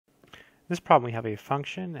this problem we have a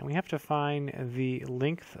function, and we have to find the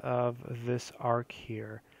length of this arc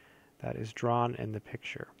here that is drawn in the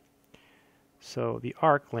picture. So the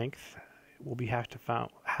arc length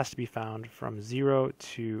has to be found from 0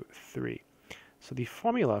 to 3. So the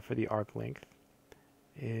formula for the arc length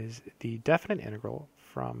is the definite integral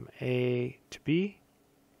from a to b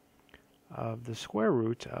of the square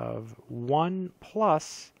root of 1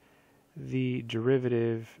 plus the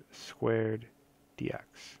derivative squared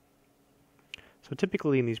dx. So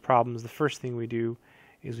typically in these problems, the first thing we do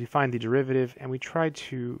is we find the derivative and we try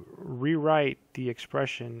to rewrite the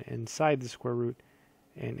expression inside the square root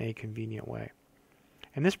in a convenient way.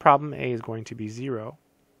 In this problem, a is going to be 0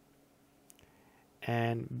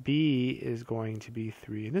 and b is going to be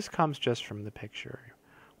 3. And this comes just from the picture.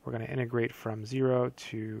 We're going to integrate from 0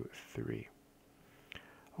 to 3.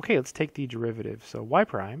 Okay, let's take the derivative. So y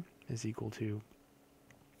prime is equal to,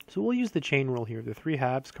 so we'll use the chain rule here. The 3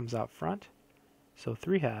 halves comes out front. So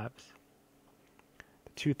 3 halves.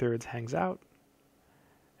 The 2/3 hangs out.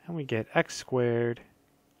 And we get x squared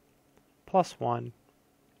plus 1.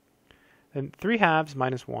 Then 3 halves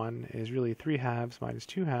minus 1 is really 3 halves minus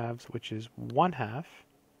 2 halves, which is 1 half,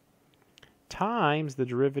 times the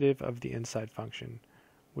derivative of the inside function,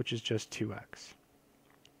 which is just 2x.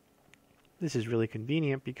 This is really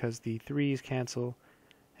convenient because the 3's cancel,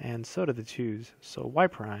 and so do the 2's. So y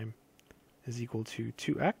prime is equal to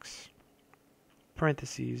 2x,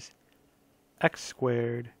 parentheses, x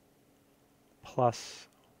squared plus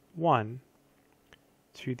 1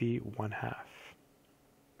 to the 1 half.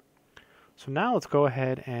 So now let's go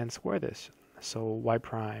ahead and square this. So y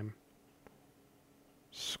prime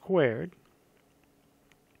squared.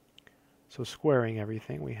 So squaring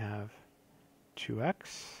everything, we have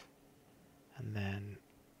 2x, and then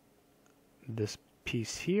this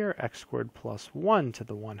piece here, x squared plus 1 to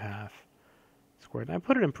the 1 half squared. And I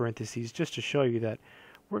put it in parentheses just to show you that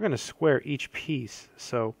we're going to square each piece.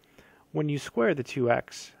 So when you square the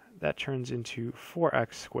 2x, that turns into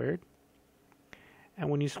 4x squared. And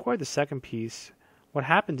when you square the second piece, what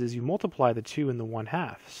happens is you multiply the 2 and the 1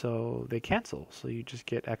 half. So they cancel. So you just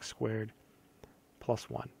get x squared plus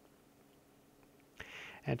 1.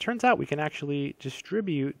 And it turns out we can actually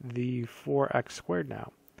distribute the 4x squared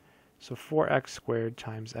now. So 4x squared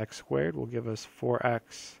times x squared will give us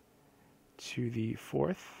 4x to the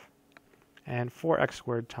 4th. And 4x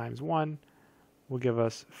squared times 1 will give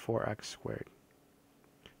us 4x squared.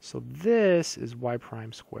 So this is y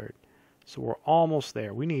prime squared. So we're almost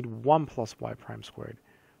there. We need 1 plus y prime squared.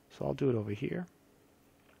 So I'll do it over here.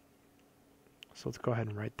 So let's go ahead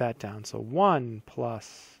and write that down. So 1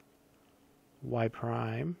 plus y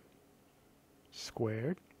prime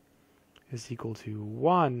squared is equal to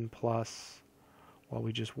 1 plus, well,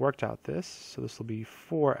 we just worked out this. So this will be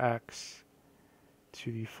 4x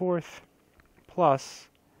to the 4th plus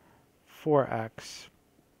 4x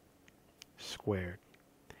squared.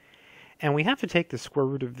 And we have to take the square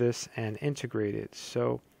root of this and integrate it.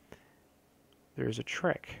 So there's a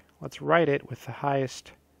trick. Let's write it with the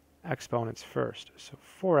highest exponents first. So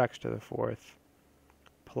 4x to the 4th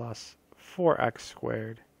plus 4x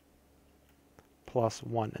squared plus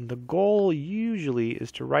 1. And the goal usually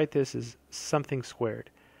is to write this as something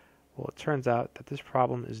squared. Well, it turns out that this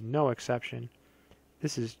problem is no exception.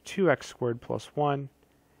 This is 2x squared plus 1,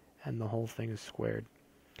 and the whole thing is squared.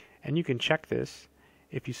 And you can check this.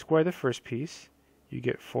 If you square the first piece, you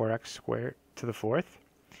get 4x squared to the 4th.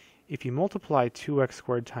 If you multiply 2x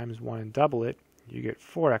squared times 1 and double it, you get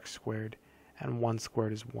 4x squared, and 1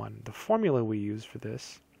 squared is 1. The formula we use for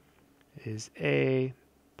this is a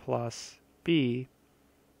plus b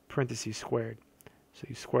parentheses squared. So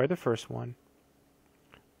you square the first one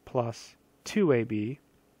plus 2ab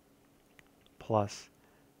plus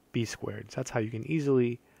b squared. So that's how you can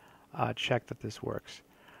easily check that this works.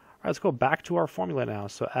 All right, let's go back to our formula now.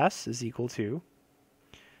 So s is equal to,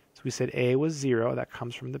 so we said a was 0, that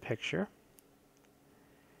comes from the picture.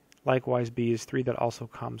 Likewise, b is 3, that also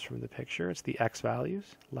comes from the picture. It's the x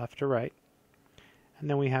values, left to right. And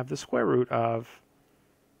then we have the square root of,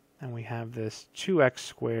 and we have this 2x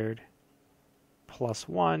squared plus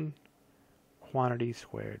 1 quantity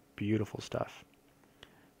squared. Beautiful stuff.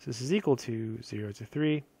 So this is equal to 0 to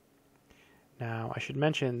 3. Now, I should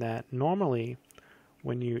mention that normally,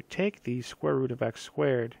 when you take the square root of x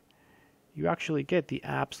squared, you actually get the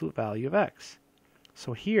absolute value of x.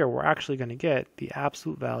 So here we're actually going to get the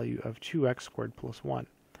absolute value of 2x squared plus 1.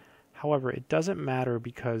 However, it doesn't matter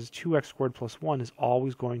because 2x squared plus 1 is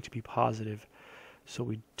always going to be positive, so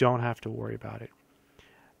we don't have to worry about it.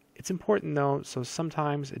 It's important though, so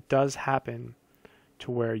sometimes it does happen to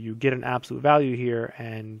where you get an absolute value here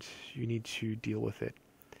and you need to deal with it.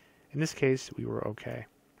 In this case, we were okay.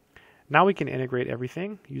 Now we can integrate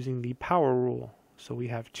everything using the power rule. So we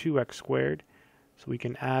have 2x squared. So we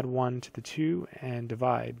can add 1 to the 2 and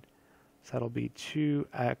divide. So that'll be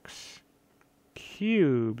 2x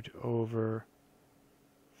cubed over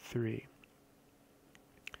 3.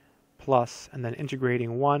 Plus, and then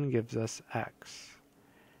integrating 1 gives us x.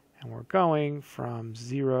 And we're going from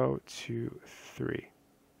 0 to 3.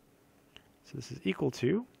 So this is equal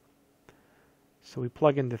to, so we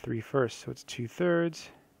plug in the 3 first. So it's 2/3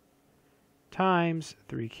 times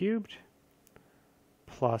 3 cubed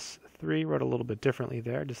plus 3. Wrote a little bit differently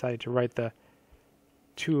there. Decided to write the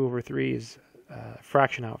 2 over 3 as a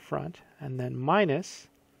fraction out front. And then minus,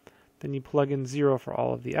 then you plug in 0 for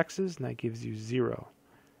all of the x's, and that gives you 0.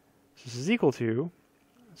 So this is equal to,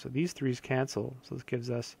 so these 3's cancel. So this gives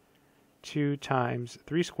us 2 times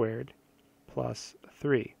 3 squared plus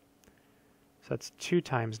 3. So that's 2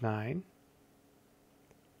 times 9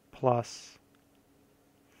 plus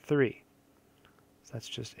 3. So that's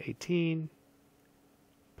just 18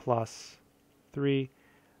 plus 3,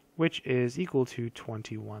 which is equal to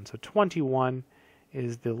 21. So 21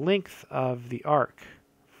 is the length of the arc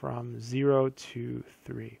from 0 to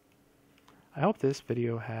 3. I hope this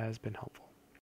video has been helpful.